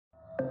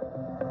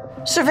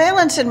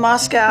Surveillance in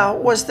Moscow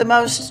was the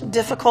most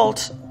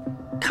difficult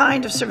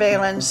kind of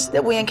surveillance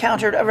that we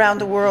encountered around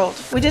the world.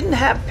 We didn't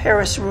have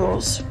Paris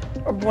rules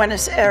or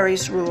Buenos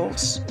Aires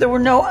rules. There were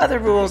no other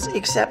rules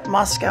except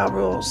Moscow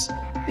rules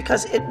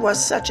because it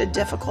was such a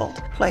difficult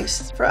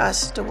place for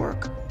us to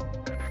work.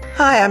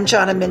 Hi, I'm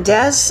Jonna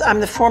Mendez.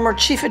 I'm the former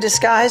chief of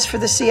disguise for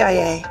the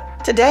CIA.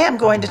 Today I'm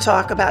going to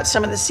talk about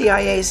some of the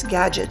CIA's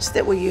gadgets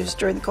that we used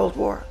during the Cold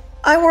War.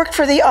 I worked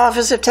for the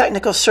Office of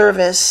Technical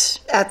Service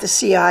at the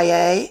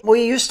CIA.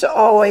 We used to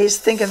always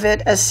think of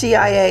it as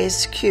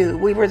CIA's Q.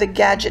 We were the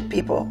gadget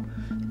people.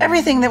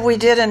 Everything that we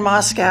did in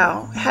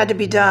Moscow had to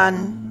be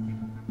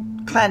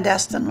done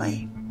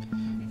clandestinely.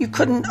 You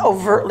couldn't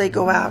overtly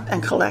go out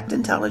and collect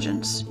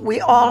intelligence.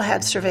 We all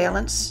had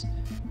surveillance,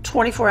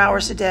 24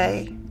 hours a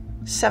day,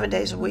 7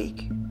 days a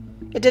week.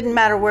 It didn't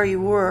matter where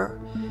you were.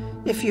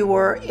 If you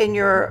were in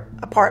your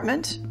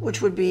apartment,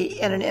 which would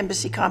be in an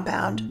embassy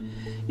compound,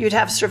 you'd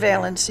have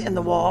surveillance in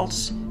the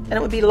walls, and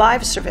it would be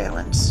live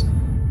surveillance.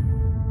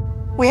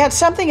 We had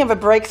something of a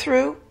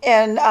breakthrough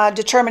in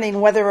determining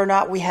whether or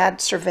not we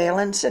had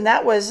surveillance, and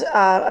that was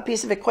a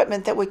piece of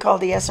equipment that we called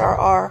the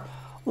SRR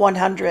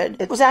 100.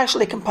 It was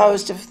actually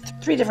composed of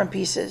three different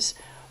pieces.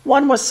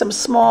 One was some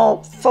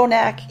small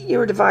phonak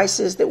ear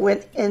devices that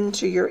went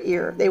into your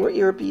ear. They were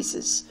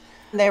earpieces.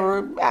 They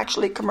were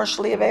actually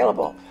commercially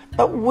available.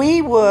 But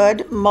we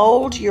would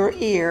mold your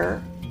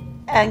ear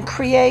and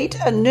create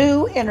a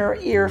new inner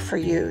ear for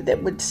you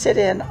that would sit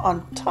in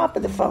on top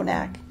of the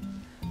phonak.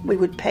 We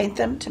would paint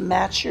them to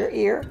match your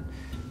ear.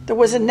 There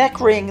was a neck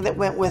ring that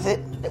went with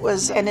it. It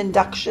was an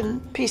induction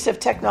piece of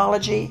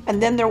technology.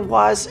 And then there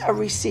was a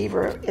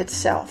receiver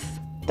itself.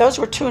 Those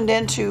were tuned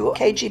into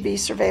KGB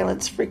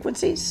surveillance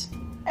frequencies.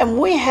 And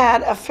we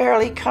had a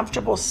fairly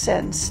comfortable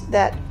sense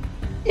that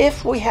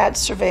if we had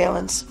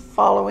surveillance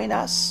following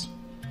us,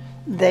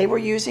 they were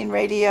using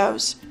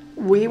radios,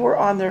 we were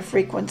on their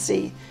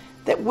frequency,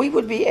 that we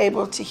would be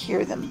able to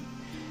hear them,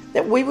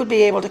 that we would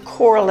be able to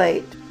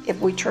correlate if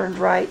we turned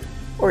right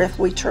or if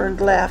we turned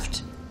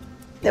left,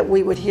 that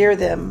we would hear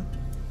them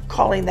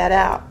calling that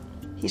out.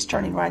 He's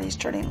turning right, he's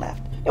turning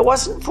left. It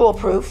wasn't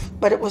foolproof,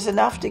 but it was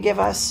enough to give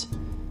us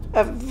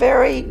a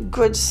very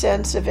good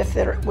sense of if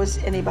there was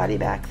anybody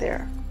back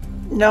there.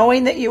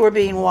 Knowing that you were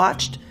being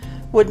watched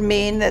would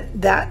mean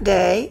that that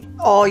day,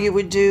 all you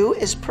would do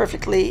is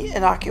perfectly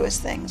innocuous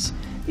things.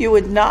 You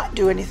would not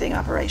do anything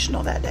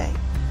operational that day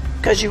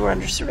because you were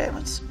under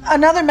surveillance.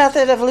 Another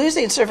method of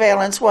losing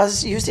surveillance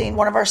was using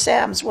one of our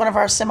SAMs, one of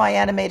our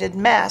semi-animated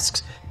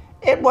masks.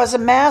 It was a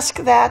mask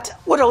that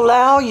would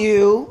allow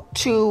you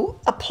to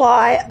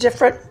apply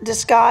different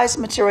disguise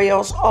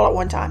materials all at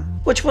one time,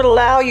 which would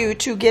allow you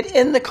to get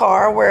in the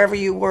car wherever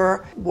you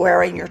were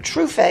wearing your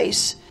true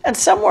face, and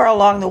somewhere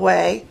along the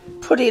way,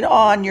 putting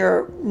on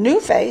your new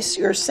face,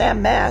 your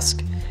SAM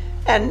mask,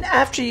 and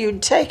after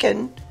you'd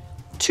taken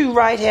 2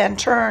 right-hand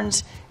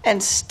turns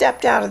and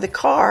stepped out of the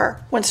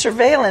car, when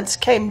surveillance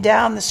came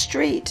down the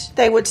street,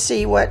 they would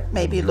see what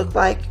maybe looked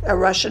like a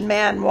Russian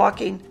man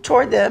walking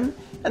toward them,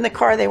 and the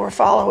car they were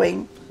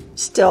following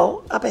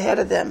still up ahead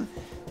of them.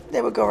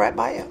 They would go right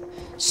by you.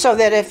 So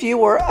that if you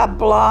were a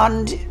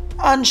blonde,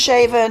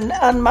 unshaven,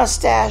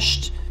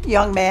 unmustached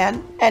young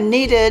man and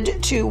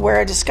needed to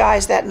wear a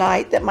disguise that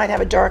night that might have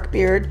a dark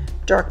beard,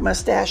 dark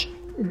mustache,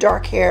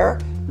 dark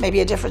hair, maybe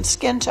a different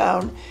skin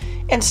tone,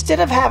 instead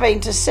of having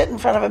to sit in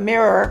front of a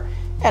mirror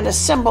and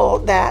assemble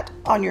that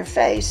on your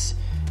face,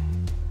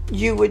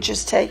 you would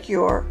just take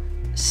your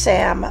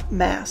SAM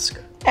mask.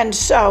 And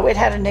so it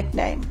had a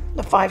nickname,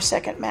 the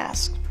 5-second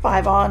mask.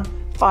 5 on,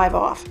 5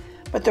 off.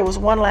 But there was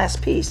one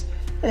last piece.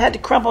 It had to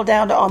crumple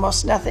down to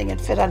almost nothing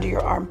and fit under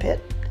your armpit.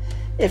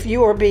 If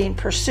you were being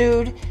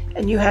pursued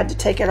and you had to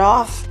take it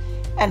off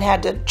and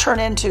had to turn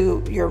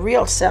into your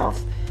real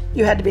self,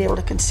 you had to be able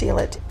to conceal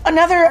it.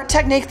 Another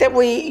technique that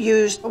we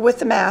used with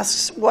the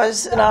masks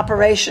was an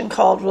operation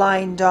called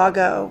Lying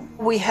Doggo.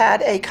 We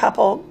had a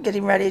couple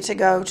getting ready to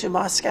go to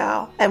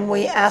Moscow, and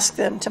we asked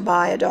them to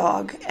buy a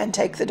dog and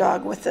take the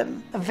dog with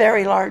them, a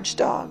very large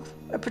dog,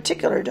 a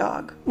particular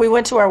dog. We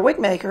went to our wig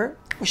maker.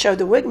 We showed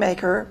the wig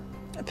maker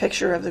a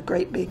picture of the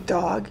great big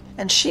dog,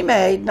 and she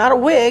made, not a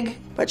wig,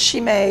 but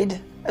she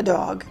made a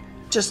dog,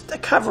 just a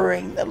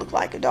covering that looked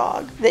like a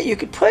dog that you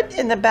could put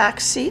in the back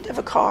seat of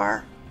a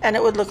car, and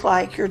it would look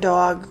like your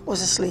dog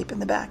was asleep in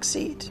the back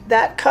seat.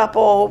 That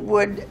couple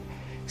would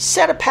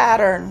set a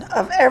pattern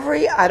of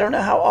I don't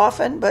know how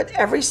often, but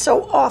every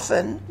so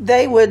often,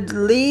 they would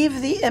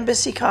leave the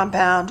embassy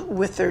compound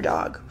with their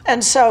dog.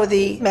 And so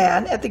the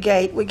man at the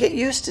gate would get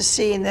used to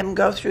seeing them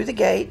go through the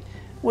gate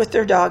with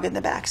their dog in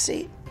the back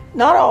seat.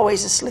 Not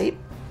always asleep,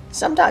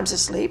 sometimes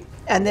asleep.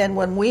 And then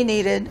when we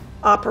needed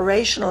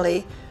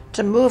operationally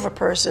to move a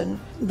person,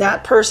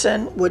 that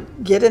person would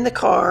get in the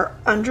car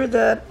under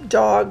the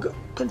dog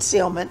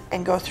concealment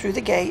and go through the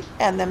gate,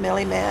 and the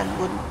Millie man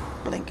wouldn't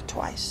blink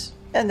twice.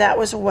 And that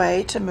was a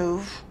way to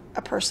move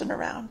a person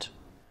around.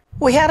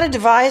 We had a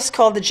device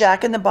called the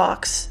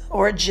jack-in-the-box,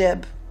 or a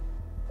jib.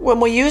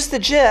 When we used the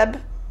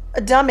jib,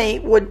 a dummy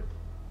would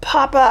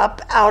pop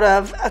up out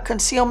of a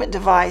concealment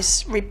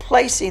device,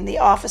 replacing the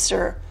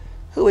officer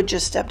who had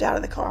just stepped out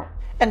of the car.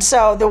 And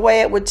so the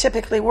way it would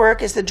typically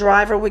work is the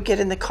driver would get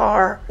in the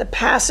car, the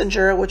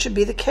passenger, which would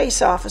be the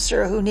case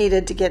officer who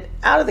needed to get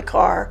out of the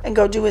car and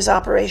go do his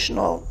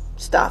operational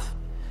stuff,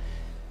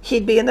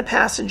 he'd be in the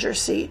passenger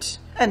seat.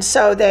 And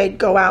so they'd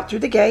go out through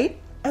the gate,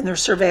 and their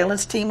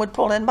surveillance team would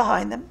pull in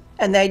behind them,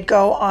 and they'd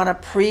go on a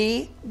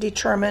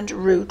predetermined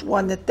route,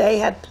 one that they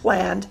had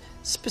planned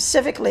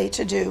specifically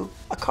to do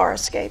a car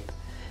escape.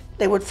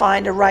 They would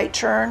find a right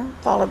turn,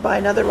 followed by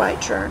another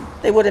right turn.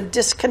 They would have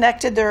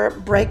disconnected their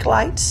brake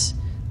lights.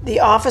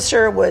 The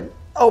officer would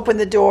open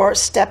the door,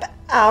 step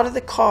out of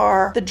the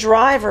car. The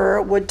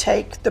driver would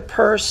take the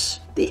purse,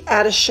 the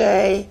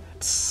attaché,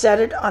 set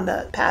it on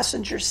the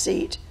passenger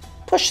seat,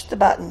 push the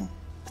button.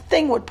 The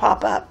thing would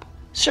pop up.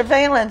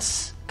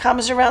 Surveillance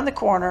comes around the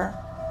corner.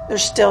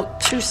 There's still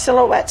two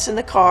silhouettes in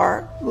the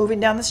car moving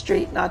down the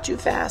street, not too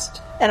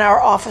fast. And our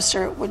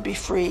officer would be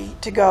free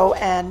to go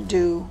and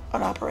do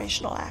an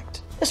operational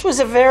act. This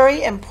was a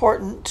very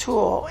important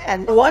tool.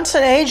 And once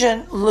an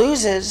agent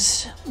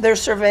loses their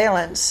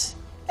surveillance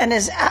and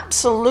is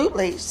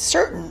absolutely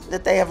certain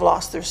that they have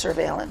lost their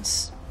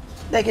surveillance,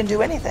 they can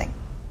do anything.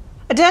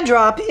 A dead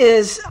drop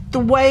is the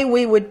way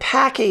we would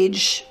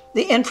package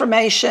the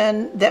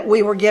information that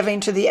we were giving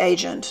to the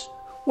agent,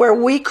 where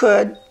we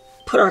could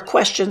put our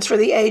questions for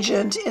the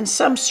agent in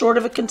some sort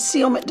of a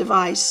concealment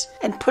device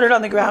and put it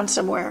on the ground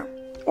somewhere,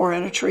 or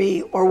in a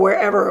tree, or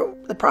wherever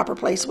the proper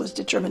place was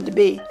determined to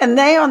be. And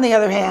they, on the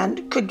other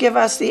hand, could give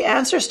us the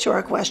answers to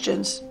our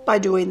questions by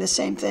doing the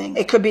same thing.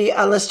 It could be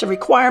a list of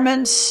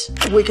requirements.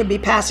 We could be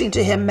passing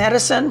to him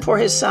medicine for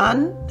his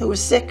son who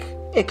was sick.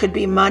 It could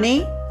be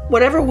money.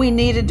 Whatever we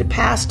needed to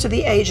pass to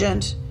the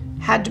agent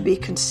had to be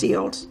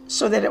concealed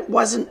so that it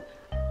wasn't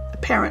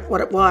apparent what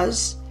it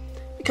was,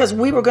 because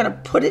we were going to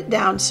put it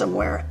down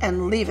somewhere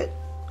and leave it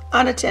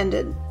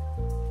unattended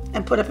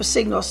and put up a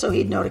signal so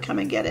he'd know to come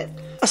and get it.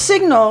 A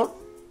signal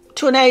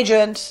to an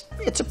agent,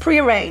 it's a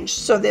prearranged,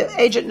 so the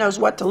agent knows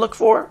what to look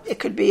for. It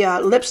could be a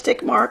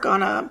lipstick mark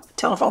on a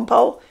telephone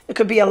pole. It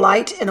could be a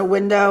light in a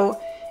window.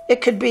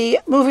 It could be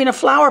moving a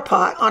flower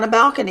pot on a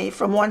balcony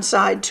from one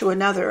side to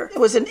another. It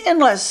was an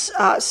endless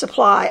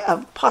supply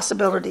of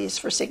possibilities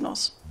for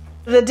signals.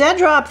 The dead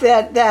drop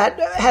that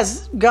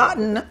has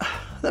gotten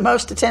the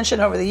most attention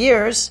over the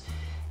years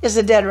is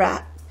the dead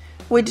rat.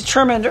 We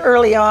determined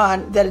early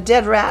on that a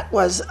dead rat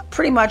was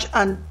pretty much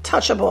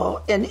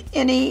untouchable in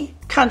any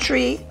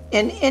country,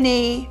 in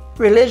any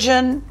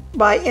religion,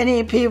 by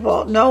any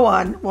people. No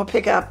one will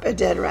pick up a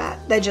dead rat.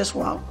 They just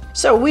won't.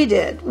 So we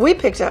did. We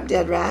picked up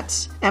dead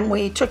rats, and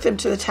we took them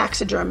to the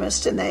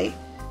taxidermist, and they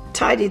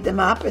tidied them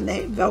up, and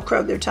they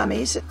Velcroed their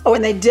tummies. Oh,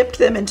 and they dipped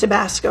them in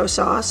Tabasco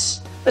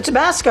sauce. The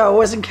Tabasco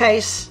was in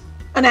case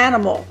an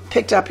animal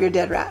picked up your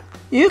dead rat.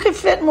 You could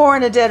fit more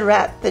in a dead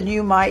rat than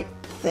you might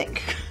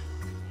think.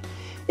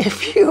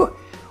 If you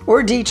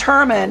were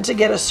determined to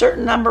get a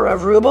certain number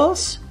of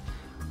rubles,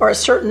 or a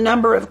certain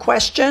number of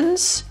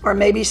questions, or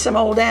maybe some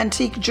old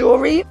antique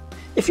jewelry,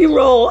 if you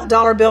roll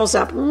dollar bills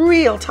up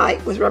real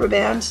tight with rubber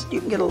bands, you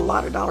can get a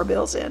lot of dollar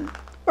bills in,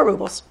 or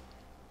rubles.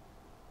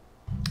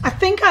 I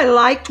think I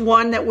liked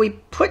one that we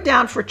put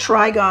down for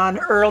Trigon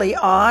early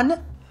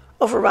on,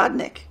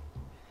 Overrodnik.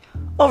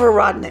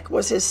 Overrodnik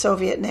was his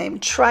Soviet name.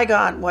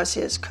 Trigon was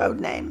his code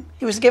name.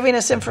 He was giving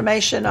us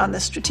information on the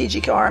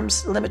strategic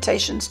arms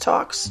limitations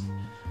talks.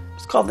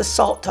 It's called the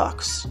SALT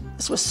talks.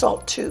 This was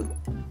SALT 2.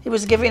 He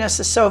was giving us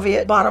the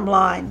Soviet bottom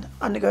line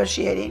on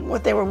negotiating,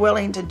 what they were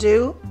willing to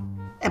do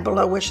and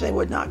below which they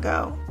would not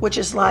go, which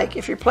is like,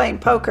 if you're playing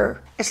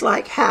poker, it's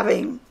like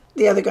having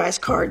the other guy's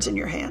cards in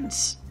your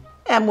hands.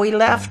 And we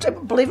left, I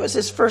believe it was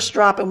his first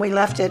drop, and we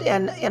left it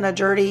in a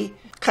dirty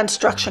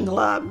construction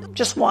glove,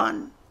 just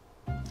one.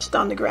 Just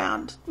on the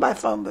ground by a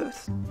phone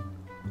booth.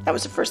 That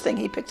was the first thing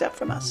he picked up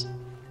from us.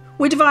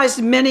 We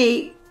devised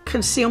many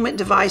concealment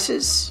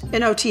devices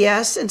in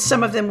OTS, and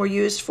some of them were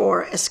used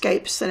for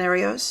escape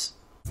scenarios.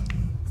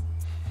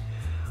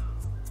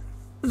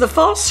 The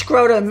false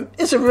scrotum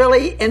is a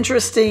really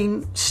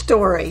interesting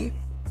story.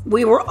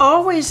 We were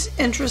always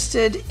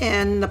interested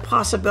in the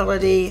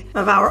possibility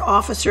of our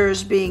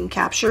officers being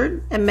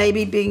captured and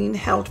maybe being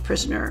held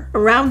prisoner.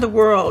 Around the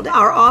world,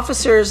 our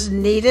officers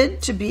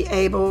needed to be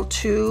able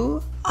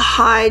to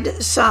hide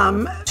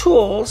some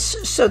tools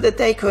so that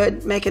they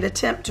could make an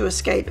attempt to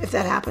escape if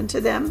that happened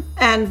to them.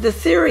 And the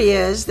theory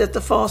is that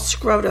the false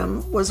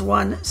scrotum was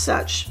one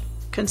such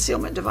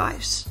concealment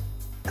device.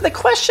 The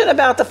question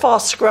about the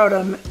false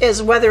scrotum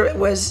is whether it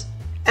was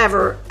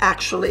ever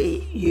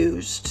actually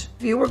used.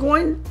 If you were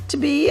going to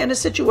be in a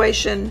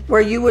situation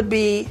where you would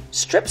be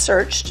strip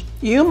searched,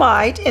 you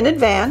might, in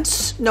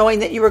advance, knowing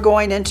that you were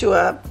going into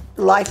a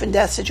life and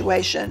death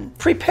situation,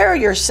 prepare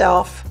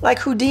yourself like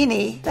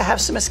Houdini to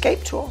have some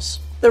escape tools.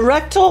 The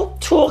rectal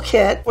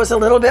toolkit was a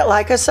little bit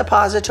like a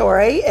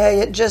suppository.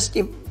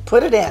 You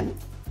put it in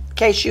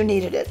case you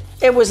needed it.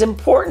 It was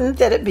important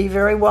that it be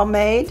very well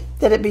made,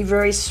 that it be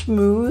very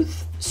smooth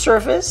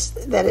surface,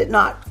 that it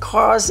not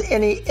cause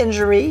any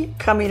injury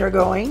coming or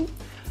going.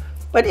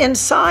 But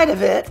inside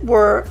of it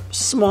were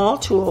small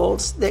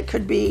tools that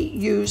could be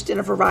used in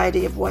a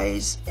variety of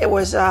ways. It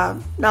was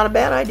not a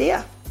bad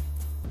idea.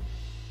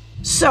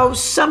 So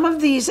some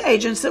of these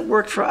agents that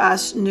worked for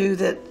us knew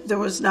that there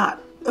was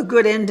not a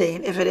good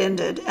ending if it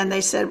ended, and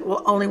they said,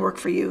 we'll only work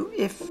for you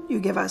if you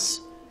give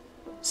us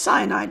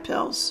cyanide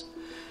pills.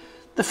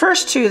 The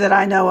first two that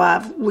I know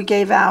of, we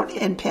gave out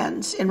in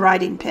pens, in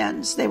writing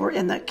pens. They were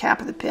in the cap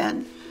of the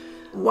pen.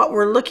 What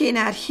we're looking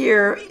at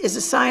here is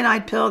a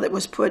cyanide pill that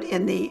was put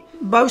in the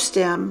bow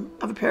stem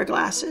of a pair of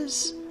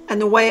glasses.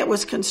 And the way it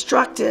was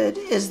constructed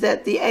is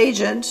that the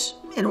agent,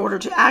 in order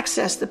to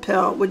access the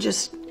pill, would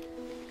just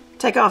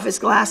take off his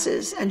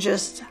glasses and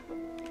just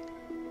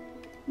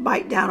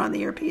bite down on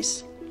the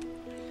earpiece.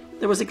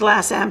 There was a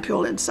glass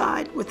ampule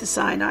inside with the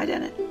cyanide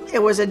in it.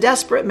 It was a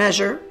desperate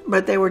measure,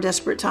 but they were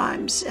desperate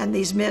times. And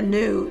these men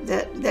knew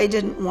that they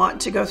didn't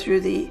want to go through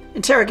the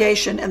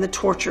interrogation and the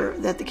torture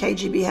that the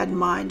KGB had in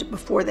mind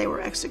before they were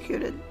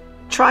executed.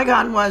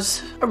 Trigon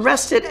was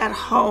arrested at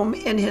home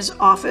in his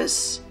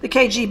office. The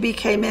KGB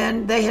came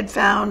in. They had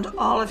found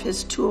all of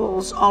his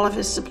tools, all of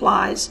his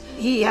supplies.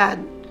 He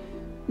had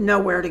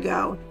nowhere to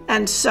go.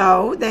 And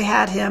so they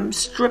had him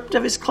stripped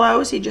of his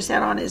clothes. He just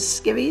had on his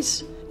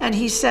skivvies. And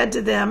he said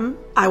to them,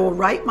 I will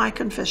write my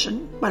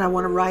confession, but I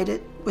want to write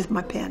it with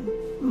my pen,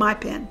 my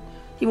pen.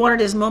 He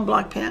wanted his Mont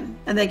Blanc pen,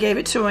 and they gave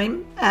it to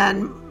him.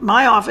 And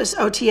my office,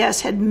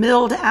 OTS, had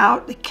milled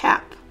out the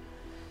cap.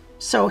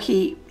 So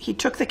he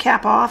took the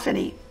cap off and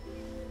he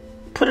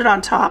put it on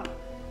top.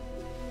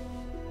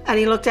 And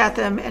he looked at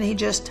them and he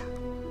just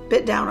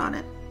bit down on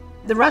it.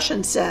 The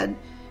Russian said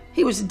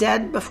he was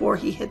dead before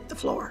he hit the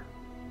floor.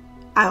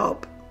 I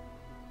hope.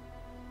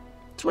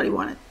 That's what he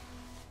wanted.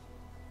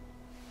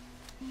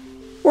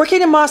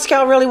 Working in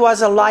Moscow really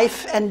was a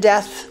life and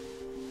death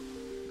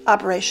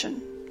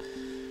operation.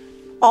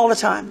 All the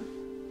time.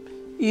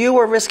 You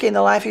were risking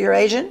the life of your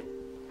agent.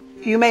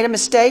 If you made a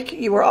mistake,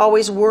 you were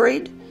always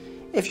worried.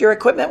 If your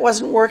equipment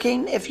wasn't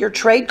working, if your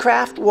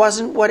tradecraft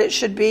wasn't what it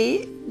should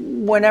be,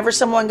 whenever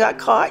someone got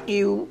caught,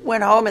 you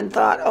went home and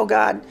thought, oh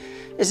God,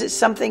 is it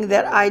something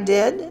that I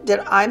did?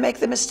 Did I make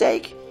the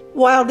mistake?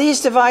 While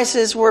these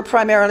devices were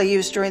primarily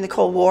used during the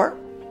Cold War,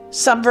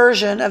 some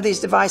version of these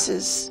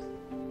devices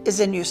is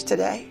in use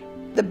today.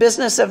 The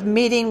business of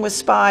meeting with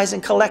spies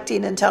and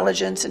collecting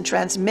intelligence and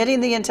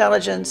transmitting the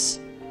intelligence,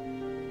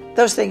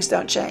 those things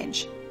don't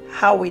change.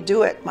 How we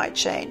do it might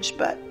change,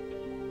 but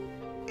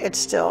it's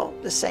still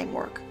the same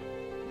work.